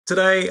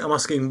Today I'm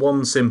asking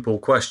one simple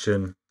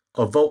question.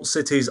 Are Vault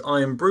City's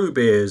IRN-BRU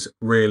beers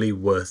really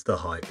worth the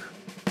hype?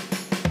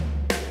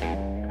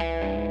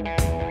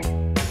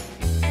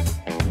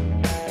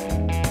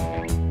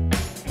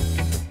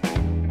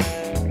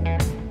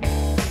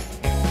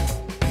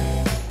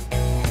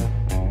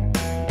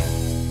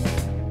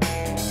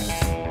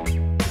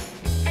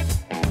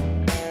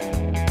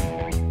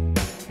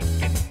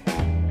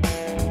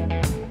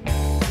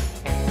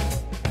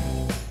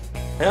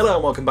 Hello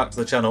and welcome back to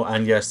the channel,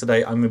 and yes,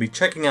 today I'm going to be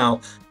checking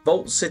out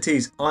Vault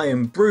City's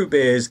IRN-BRU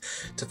beers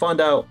to find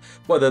out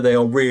whether they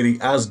are really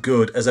as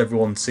good as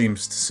everyone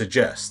seems to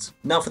suggest.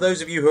 Now, for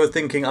those of you who are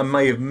thinking I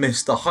may have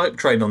missed the hype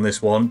train on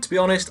this one, to be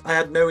honest, I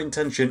had no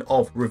intention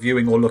of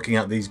reviewing or looking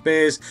at these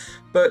beers,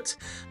 but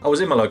I was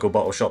in my local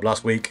bottle shop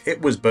last week.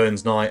 It was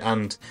Burns night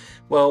and,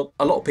 well,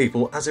 a lot of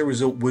people as a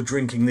result were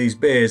drinking these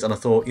beers, and I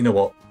thought, you know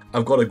what?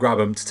 I've got to grab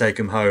them to take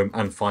them home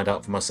and find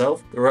out for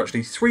myself. There are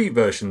actually 3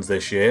 versions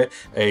this year,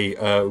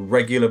 a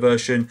regular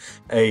version,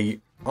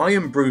 a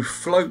IRN-BRU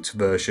float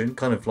version,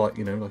 kind of like,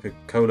 you know, like a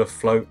cola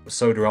float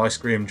soda ice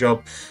cream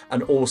job,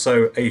 and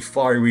also a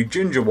fiery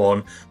ginger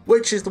one,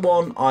 which is the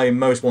one I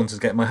most wanted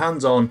to get my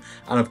hands on,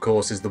 and of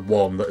course is the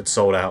one that had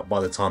sold out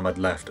by the time I'd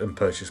left and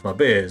purchased my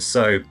beers.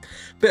 So,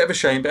 bit of a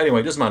shame, but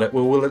anyway, it doesn't matter.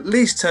 We'll at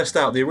least test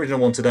out the original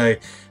one today,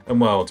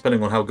 and well,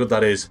 depending on how good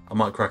that is, I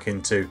might crack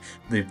into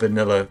the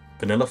vanilla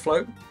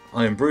float,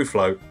 IRN-BRU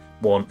float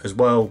one as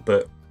well,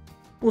 but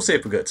we'll see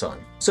if we've got time.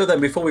 So then,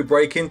 before we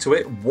break into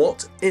it,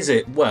 what is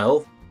it?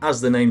 Well, as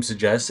the name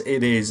suggests,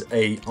 it is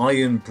a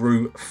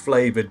IRN-BRU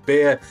flavoured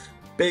beer.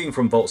 Being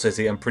from Vault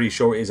City, I'm pretty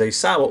sure it is a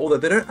sour, although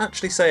they don't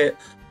actually say it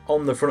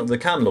on the front of the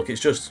can. Look,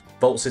 it's just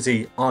Vault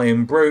City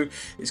IRN-BRU.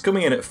 It's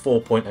coming in at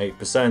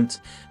 4.8%,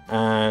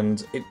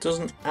 and it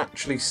doesn't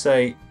actually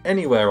say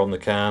anywhere on the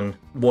can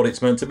what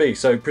it's meant to be.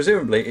 So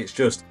presumably it's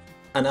just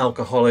an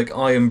alcoholic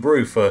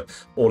IRN-BRU for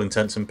all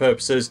intents and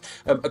purposes.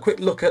 A quick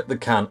look at the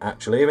can,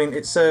 actually. I mean,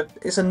 it's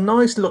a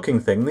nice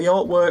looking thing. The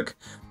artwork,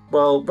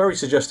 well, very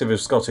suggestive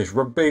of Scottish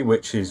rugby,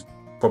 which is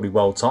probably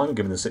well timed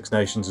given the Six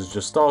Nations has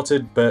just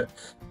started. But,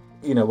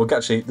 you know, we'll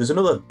actually, there's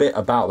another bit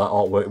about that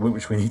artwork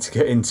which we need to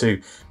get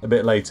into a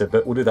bit later,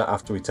 but we'll do that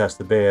after we test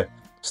the beer.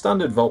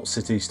 Standard Vault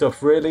City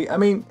stuff, really. I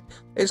mean,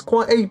 it's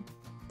quite a,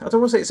 I don't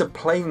want to say it's a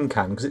plain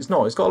can, because it's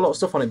not. It's got a lot of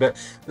stuff on it, but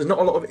there's not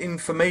a lot of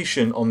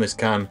information on this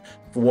can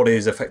for what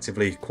is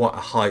effectively quite a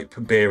hype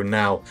beer and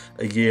now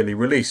a yearly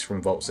release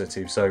from Vault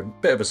City. So,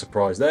 bit of a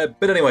surprise there.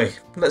 But anyway,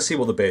 let's see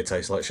what the beer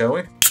tastes like, shall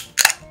we?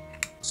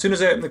 As soon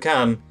as I open the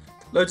can,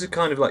 loads of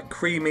kind of like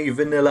creamy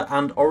vanilla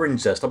and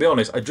orange zest. I'll be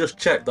honest, I just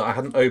checked that I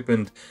hadn't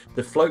opened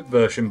the float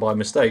version by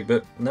mistake,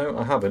 but no,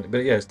 I haven't. But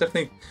yeah, it's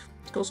definitely,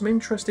 it's got some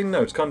interesting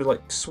notes, kind of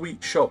like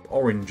sweet shop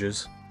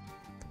oranges.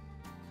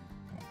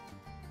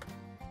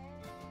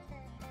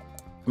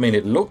 I mean,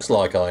 it looks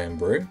like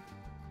IRN-BRU.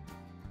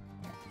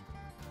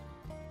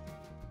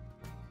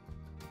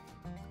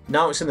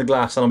 Now it's in the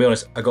glass, and I'll be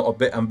honest, I got a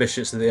bit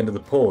ambitious at the end of the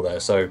pour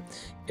there, so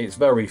it's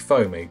very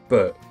foamy,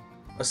 but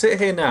I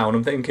sit here now and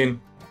I'm thinking,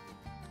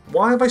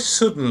 why have I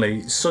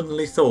suddenly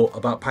thought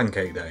about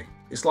Pancake Day?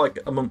 It's like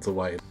a month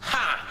away.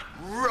 Ha!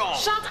 Wrong!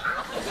 Shut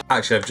up!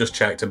 Actually, I've just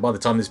checked, and by the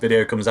time this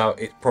video comes out,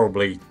 it's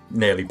probably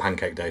nearly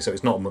Pancake Day, so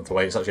it's not a month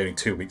away. It's actually only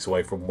 2 weeks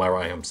away from where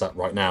I am sat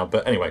right now.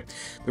 But anyway,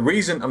 the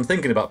reason I'm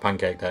thinking about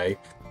Pancake Day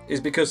is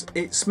because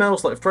it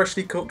smells like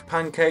freshly cooked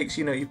pancakes.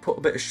 You know, you put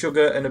a bit of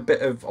sugar and a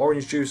bit of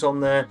orange juice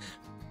on there.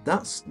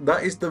 That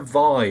is the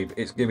vibe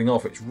it's giving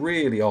off. It's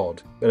really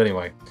odd. But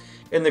anyway,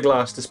 in the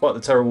glass, despite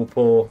the terrible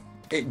pour,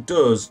 it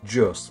does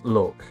just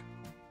look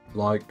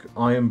like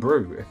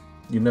IRN-BRU.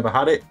 You've never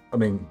had it? I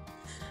mean,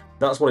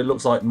 that's what it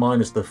looks like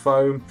minus the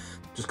foam.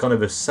 Just kind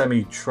of a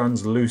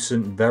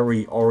semi-translucent,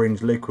 very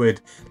orange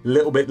liquid.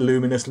 Little bit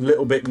luminous,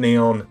 little bit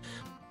neon.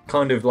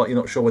 Kind of like you're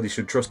not sure whether you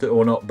should trust it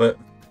or not, but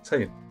I tell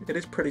you, it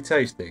is pretty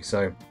tasty.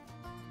 So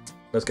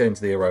let's get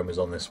into the aromas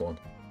on this one.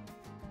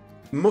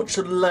 Much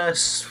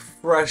less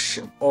fresh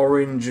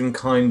orange and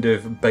kind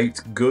of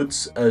baked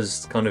goods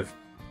as kind of,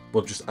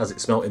 well, just as it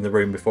smelt in the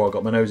room before I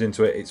got my nose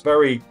into it. It's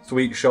very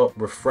sweet shop,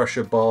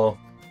 refresher bar,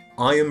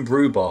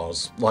 IRN-BRU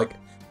bars. Like,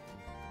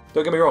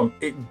 don't get me wrong,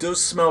 it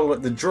does smell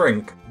like the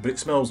drink, but it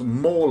smells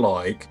more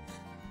like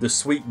the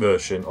sweet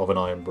version of an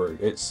IRN-BRU.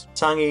 It's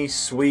tangy,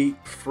 sweet,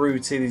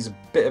 fruity, there's a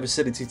bit of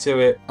acidity to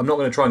it. I'm not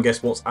going to try and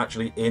guess what's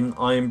actually in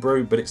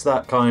IRN-BRU, but it's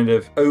that kind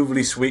of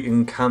overly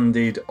sweetened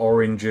candied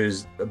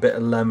oranges, a bit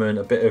of lemon,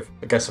 a bit of,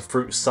 I guess, a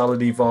fruit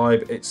salady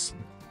vibe. It's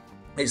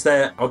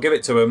there, I'll give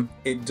it to them.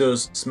 It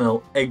does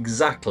smell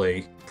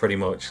exactly, pretty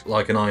much,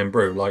 like an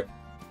IRN-BRU. Like,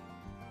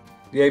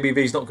 the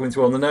ABV's not coming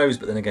through on the nose,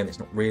 but then again, it's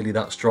not really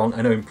that strong.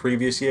 I know in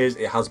previous years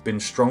it has been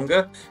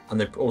stronger, and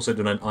they've also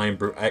done an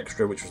IRN-BRU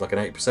Extra, which was like an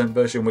 8%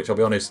 version, which I'll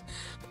be honest,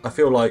 I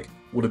feel like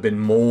would have been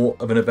more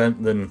of an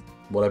event than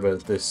whatever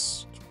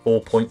this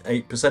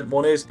 4.8%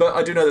 one is. But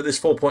I do know that this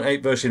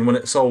 4.8 version, when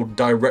it sold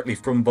directly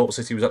from Vault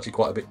City, was actually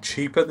quite a bit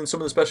cheaper than some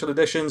of the special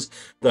editions,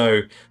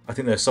 though I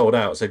think they're sold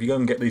out. So if you go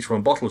and get these from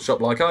a bottle shop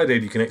like I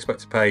did, you can expect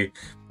to pay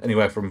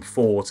anywhere from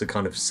 £4 to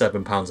kind of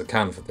 £7 a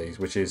can for these,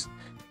 which is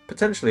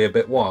potentially a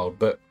bit wild.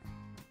 But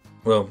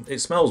Well, it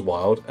smells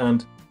wild,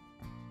 and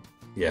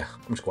yeah,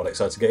 I'm just quite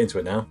excited to get into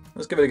it now.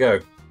 Let's give it a go.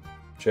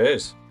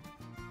 Cheers.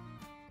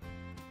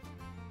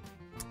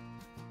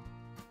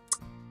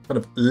 Kind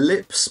of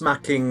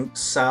lip-smacking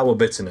sour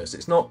bitterness.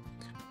 It's not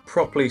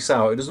properly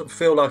sour. It doesn't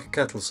feel like a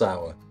kettle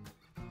sour.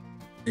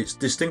 It's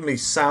distinctly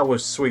sour,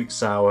 sweet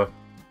sour.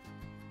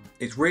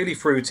 It's really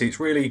fruity. It's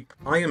really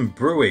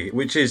IRN-BRU-y,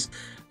 which is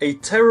a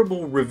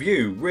terrible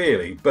review,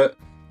 really, but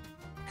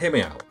hear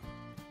me out.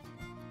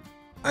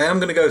 I am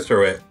going to go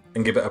through it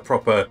and give it a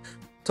proper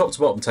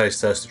top-to-bottom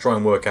taste test to try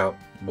and work out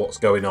what's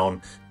going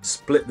on,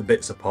 split the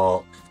bits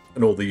apart,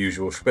 and all the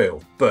usual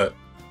spiel. But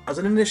as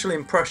an initial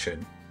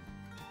impression,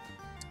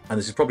 and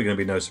this is probably going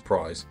to be no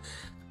surprise,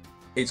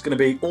 it's going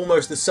to be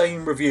almost the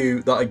same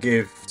review that I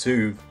give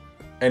to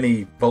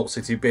any Vault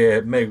City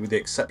beer, maybe with the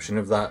exception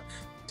of that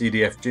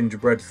DDF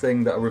gingerbread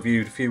thing that I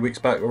reviewed a few weeks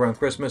back around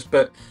Christmas.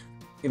 But,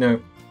 you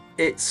know,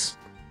 it's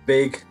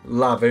big,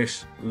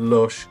 lavish,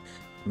 lush,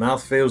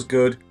 mouth feels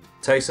good,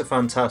 tastes are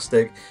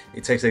fantastic,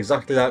 it tastes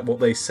exactly like what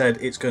they said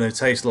it's going to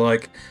taste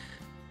like.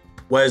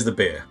 Where's the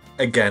beer?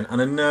 Again,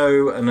 and I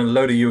know, and a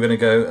load of you are going to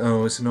go,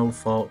 oh, it's an old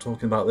fart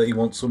talking about that he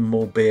wants some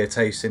more beer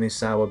taste in his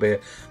sour beer.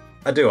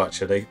 I do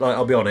actually, like,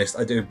 I'll be honest,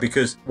 I do,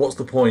 because what's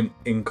the point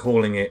in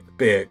calling it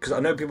beer? Because I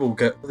know people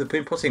go, they've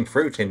been putting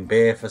fruit in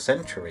beer for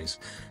centuries.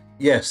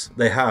 Yes,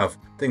 they have.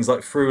 Things like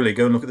Frühling,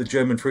 go and look at the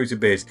German fruited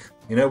beers.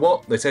 You know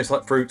what? They taste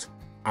like fruit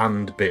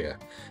and beer.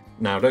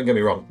 Now, don't get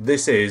me wrong,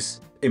 this is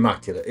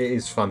immaculate. It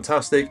is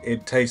fantastic.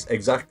 It tastes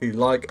exactly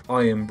like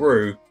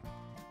IRN-BRU,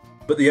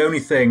 but the only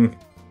thing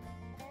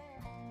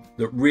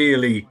that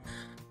really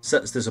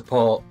sets this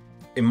apart,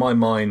 in my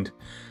mind,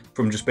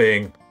 from just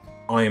being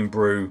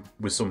IRN-BRU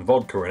with some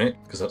vodka in it,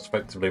 because that's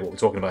effectively what we're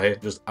talking about here,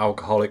 just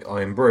alcoholic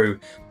IRN-BRU,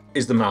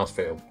 is the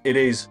mouthfeel. It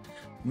is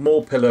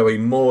more pillowy,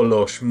 more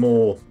lush,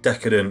 more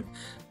decadent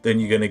than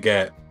you're going to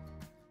get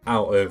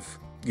out of,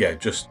 yeah,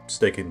 just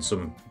sticking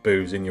some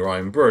booze in your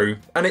IRN-BRU.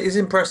 And it is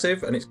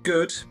impressive and it's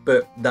good,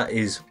 but that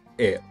is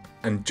it.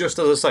 And just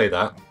as I say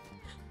that,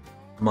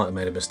 I might have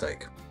made a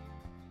mistake.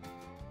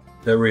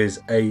 There is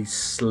a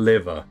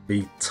sliver,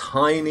 the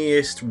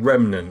tiniest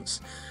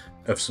remnants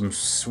of some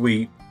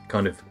sweet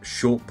kind of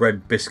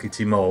shortbread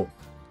biscuity malt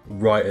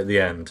right at the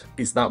end.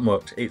 It's that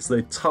much. It's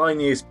the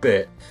tiniest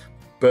bit,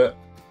 but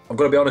I've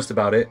got to be honest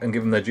about it and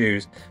give them their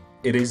dues.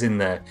 It is in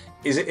there.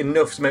 Is it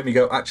enough to make me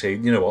go, actually,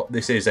 you know what,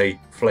 this is a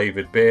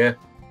flavoured beer?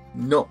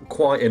 Not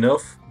quite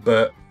enough,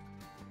 but,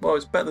 well,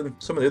 it's better than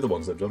some of the other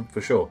ones they've done,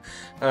 for sure.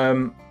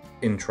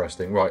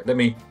 Interesting. Right, let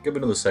me give it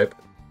another sip.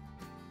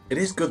 It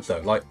is good,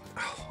 though. Like,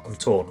 oh, I'm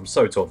torn. I'm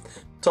so torn.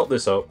 Top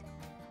this up.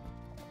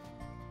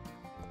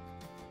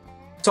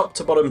 Top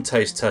to bottom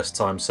taste test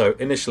time. So,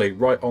 initially,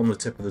 right on the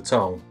tip of the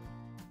tongue.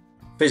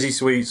 Fizzy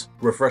sweets,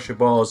 refresher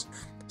bars,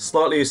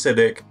 slightly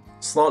acidic,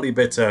 slightly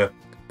bitter,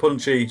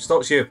 punchy,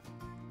 stops your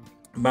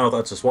mouth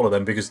out to swallow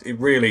them because it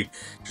really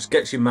just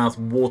gets your mouth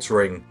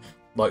watering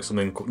like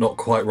something not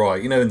quite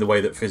right, you know, in the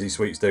way that fizzy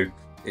sweets do.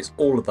 It's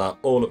all of that,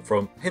 all up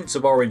front. Hints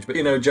of orange, but,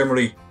 you know,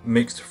 generally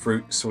mixed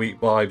fruit, sweet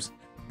vibes.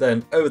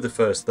 Then over the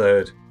first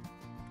third,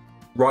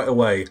 right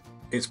away,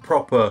 it's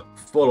proper,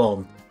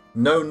 full-on,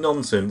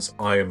 no-nonsense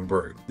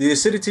IRN-BRU. The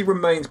acidity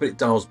remains, but it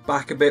dials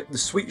back a bit. The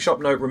sweet shop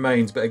note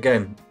remains, but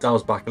again,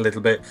 dials back a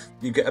little bit.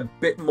 You get a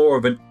bit more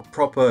of a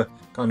proper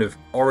kind of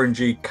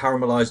orangey,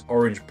 caramelized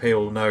orange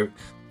peel note.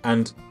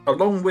 And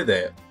along with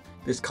it,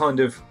 this kind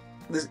of...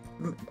 this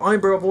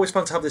IRN-BRU, I've always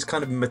found to have this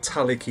kind of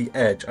metallic-y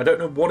edge. I don't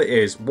know what it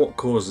is, what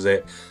causes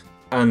it.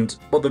 And,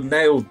 well, they've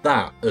nailed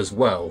that as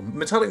well.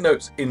 Metallic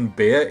notes in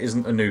beer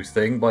isn't a new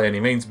thing by any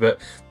means, but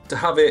to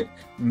have it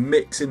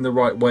mix in the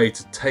right way,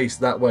 to taste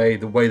that way,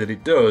 the way that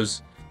it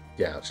does,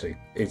 yeah, actually,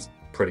 it's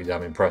pretty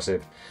damn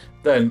impressive.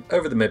 Then,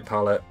 over the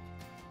mid-palate,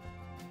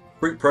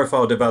 fruit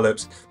profile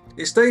develops.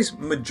 It stays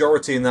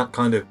majority in that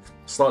kind of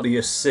slightly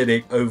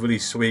acidic, overly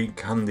sweet,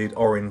 candied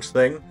orange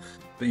thing,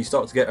 but you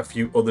start to get a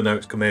few other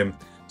notes come in,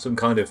 some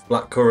kind of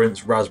black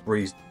currants,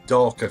 raspberries,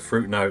 darker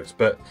fruit notes,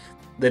 but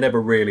they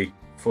never really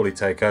fully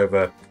take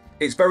over.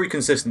 It's very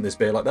consistent, this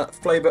beer. Like, that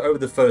flavour over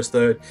the first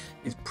third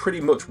is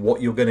pretty much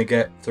what you're going to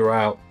get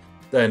throughout.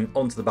 Then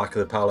onto the back of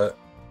the palate,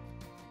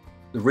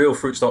 the real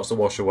fruit starts to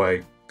wash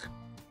away.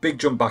 Big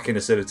jump back in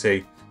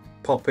acidity,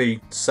 poppy,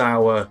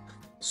 sour,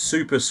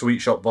 super sweet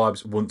shop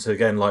vibes once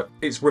again. Like,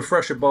 it's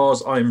refresher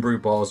bars, IRN-BRU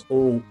bars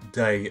all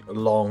day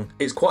long.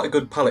 It's quite a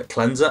good palate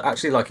cleanser,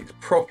 actually. Like, it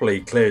properly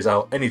clears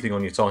out anything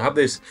on your tongue. Have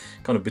this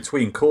kind of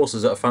between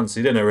courses at a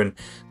fancy dinner and,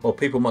 well,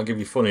 people might give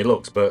you funny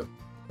looks, but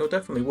it'll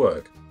definitely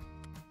work.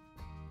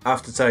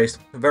 Aftertaste,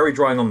 very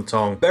drying on the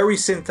tongue, very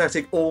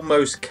synthetic,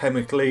 almost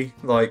chemically,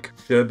 like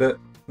sherbet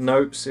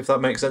notes, if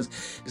that makes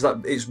sense. It's like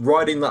it's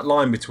riding that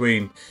line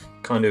between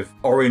kind of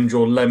orange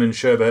or lemon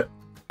sherbet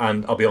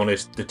and, I'll be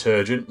honest,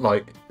 detergent.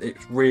 Like,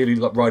 it's really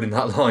like riding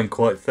that line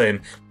quite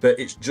thin, but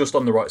it's just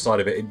on the right side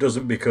of it. It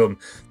doesn't become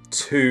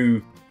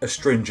too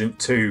astringent,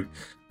 too,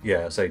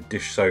 yeah, say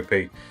dish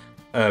soapy.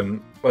 But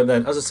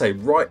then, as I say,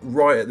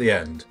 right at the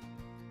end,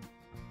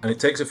 and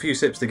it takes a few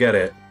sips to get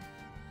it,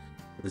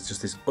 there's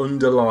just this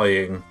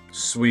underlying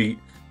sweet,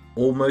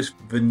 almost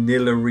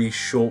vanilla-y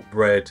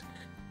shortbread,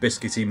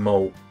 biscuity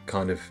malt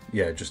kind of,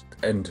 yeah, just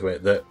end to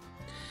it that,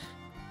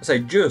 I say,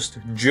 just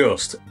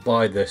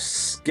by the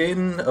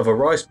skin of a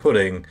rice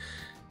pudding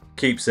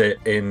keeps it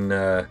in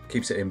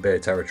beer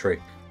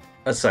territory.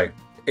 As I say,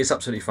 it's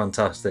absolutely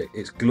fantastic.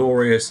 It's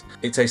glorious.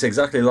 It tastes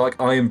exactly like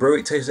IRN-BRU.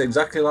 It tastes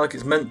exactly like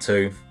it's meant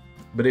to.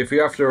 But if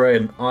you're after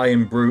an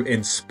IRN-BRU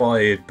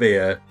inspired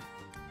beer,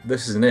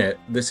 this isn't it.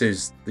 This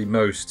is the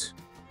most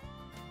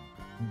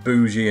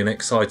bougie and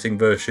exciting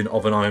version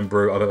of an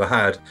IRN-BRU I've ever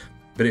had.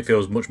 But it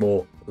feels much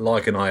more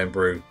like an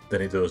IRN-BRU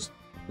than it does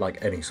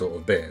like any sort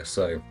of beer.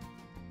 So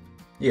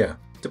yeah,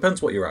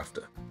 depends what you're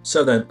after.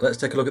 So then, let's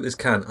take a look at this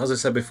can. As I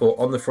said before,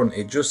 on the front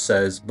it just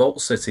says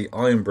Vault City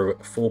IRN-BRU at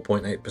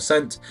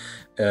 4.8%.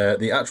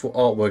 The actual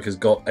artwork has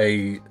got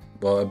a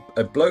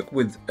bloke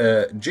with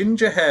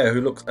ginger hair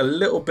who looks a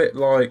little bit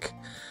like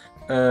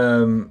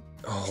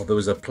oh, there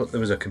was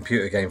a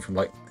computer game from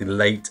like the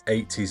late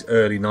 80s,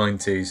 early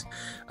 90s.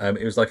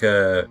 It was like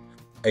a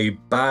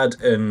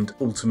bad and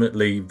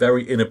ultimately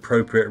very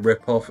inappropriate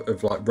rip-off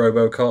of like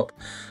RoboCop.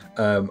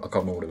 I can't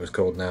remember what it was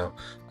called now.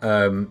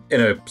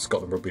 In a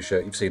Scotland rugby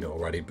shirt, you've seen it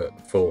already,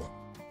 but for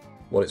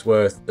what it's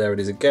worth, there it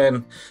is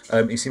again.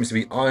 He seems to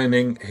be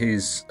ironing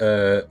his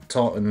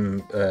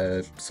tartan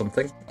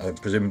something,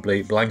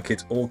 presumably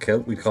blanket or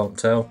kilt, we can't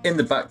tell. In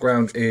the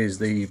background is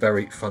the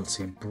very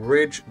fancy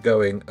bridge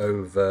going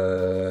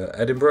over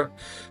Edinburgh.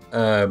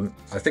 I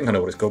think I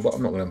know what it's called, but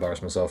I'm not going to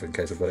embarrass myself in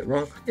case I've got it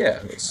wrong. Yeah,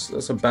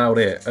 that's about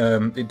it.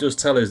 It does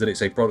tell us that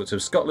it's a product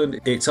of Scotland.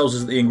 It tells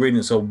us that the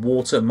ingredients are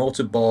water,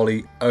 malted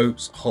barley,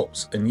 oats,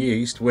 hops and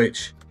yeast,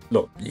 which,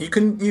 look, you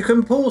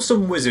can pull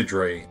some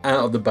wizardry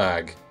out of the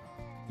bag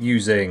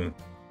using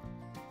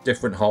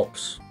different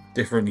hops,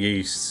 different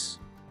yeasts,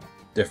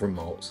 different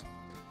malts.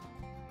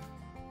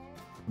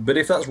 But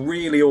if that's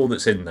really all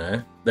that's in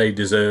there, they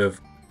deserve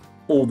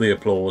all the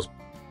applause.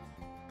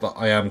 But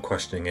I am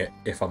questioning it,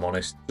 if I'm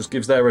honest. Just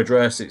gives their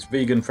address, it's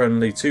vegan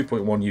friendly,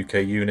 2.1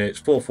 UK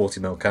units,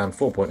 440ml can,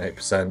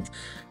 4.8%.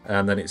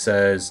 And then it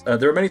says,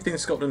 there are many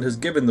things Scotland has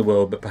given the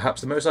world, but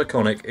perhaps the most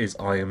iconic is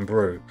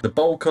IRN-BRU. The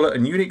bold colour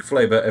and unique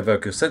flavour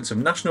evoke a sense of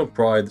national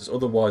pride that's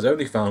otherwise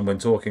only found when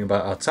talking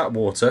about our tap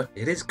water.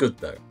 It is good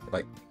though.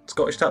 Like,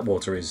 Scottish tap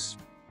water is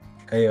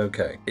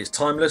A-OK. It's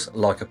timeless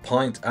like a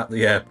pint at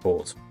the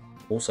airport.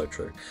 Also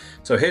true.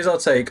 So here's our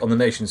take on the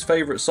nation's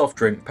favourite soft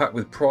drink, packed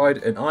with pride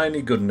and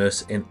irony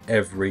goodness in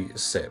every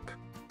sip.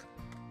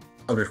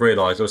 I've just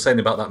realised, I was saying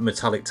about that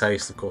metallic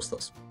taste, of course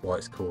that's why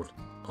it's called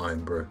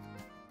IRN-BRU.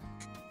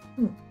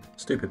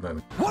 Stupid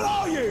moment. What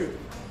are you?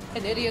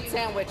 An idiot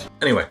sandwich.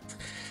 Anyway,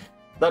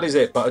 that is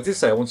it, but I did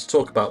say I want to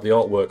talk about the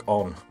artwork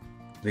on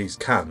these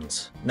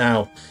cans.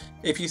 Now,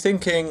 if you're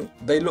thinking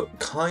they look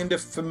kind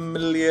of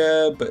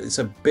familiar, but it's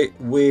a bit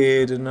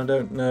weird and I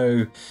don't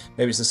know,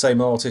 maybe it's the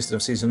same artist and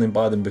I've seen something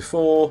by them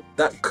before,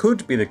 that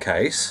could be the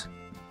case,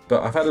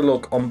 but I've had a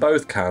look on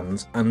both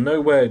cans and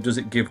nowhere does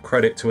it give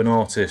credit to an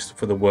artist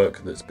for the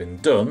work that's been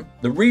done.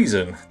 The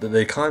reason that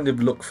they kind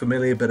of look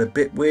familiar but a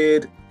bit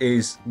weird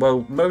is,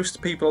 well,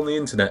 most people on the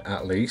internet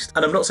at least,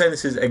 and I'm not saying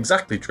this is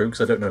exactly true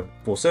because I don't know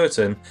for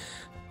certain,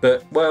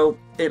 but, well,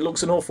 it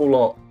looks an awful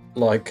lot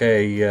like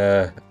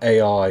a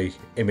AI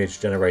image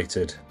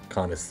generated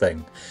kind of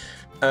thing.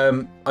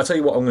 I'll tell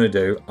you what I'm going to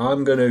do.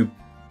 I'm going to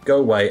go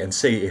away and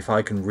see if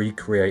I can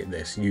recreate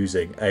this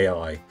using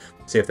AI.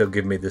 See if they'll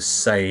give me the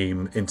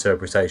same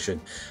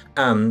interpretation.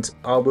 And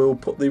I will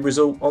put the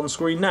result on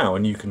screen now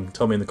and you can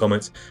tell me in the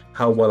comments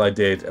how well I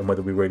did and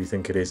whether we really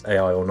think it is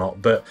AI or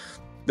not. But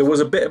there was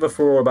a bit of a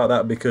furore about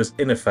that because,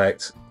 in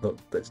effect, look,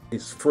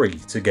 it's free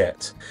to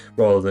get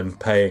rather than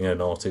paying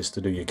an artist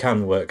to do your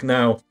can work.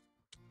 Now,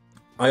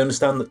 I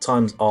understand that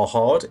times are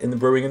hard in the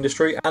brewing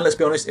industry, and let's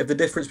be honest, if the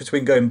difference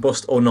between going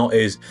bust or not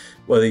is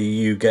whether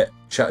you get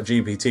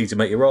ChatGPT to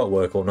make your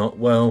artwork or not,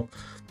 well,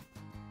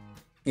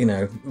 you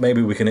know,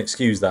 maybe we can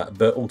excuse that,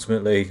 but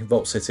ultimately,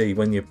 Vault City,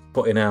 when you're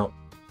putting out,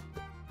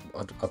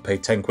 I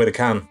paid 10 quid a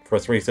can for a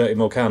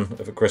 330ml can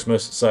for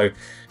Christmas, so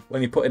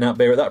when you're putting out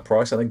beer at that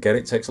price, and I get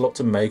it takes a lot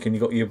to make, and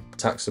you got your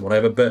tax and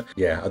whatever, but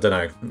yeah, I don't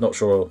know, not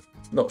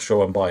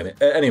sure I'm buying it.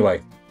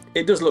 Anyway,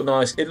 it does look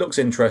nice, it looks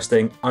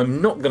interesting.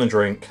 I'm not going to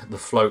drink the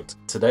float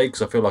today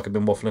because I feel like I've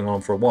been waffling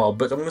on for a while,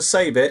 but I'm going to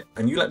save it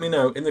and you let me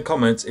know in the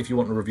comments if you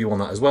want a review on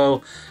that as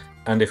well.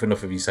 And if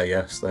enough of you say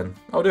yes, then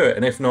I'll do it.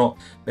 And if not,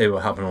 maybe it'll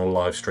happen on a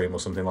live stream or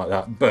something like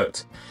that.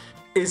 But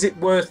is it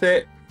worth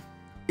it?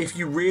 If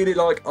you really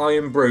like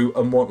IRN-BRU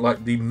and want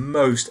like the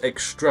most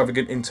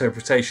extravagant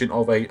interpretation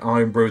of a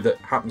IRN-BRU that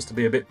happens to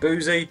be a bit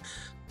boozy,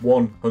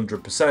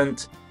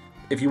 100%.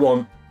 If you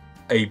want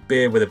a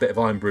beer with a bit of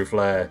IRN-BRU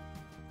flair,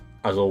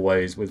 as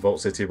always with Vault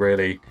City,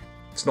 really,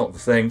 it's not the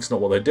thing, it's not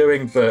what they're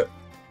doing, but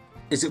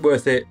is it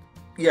worth it?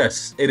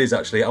 Yes, it is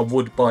actually. I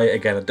would buy it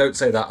again. I don't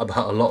say that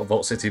about a lot of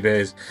Vault City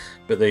beers,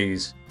 but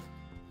these,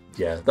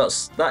 yeah,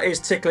 that is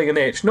tickling an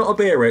itch. Not a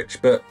beer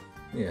itch, but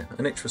yeah,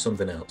 an itch for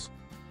something else.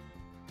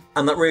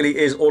 And that really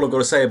is all I've got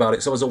to say about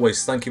it. So as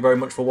always, thank you very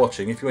much for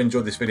watching. If you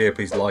enjoyed this video,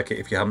 please like it.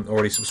 If you haven't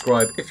already,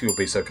 subscribe if you will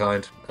be so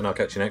kind, and I'll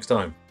catch you next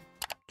time.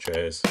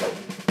 Cheers.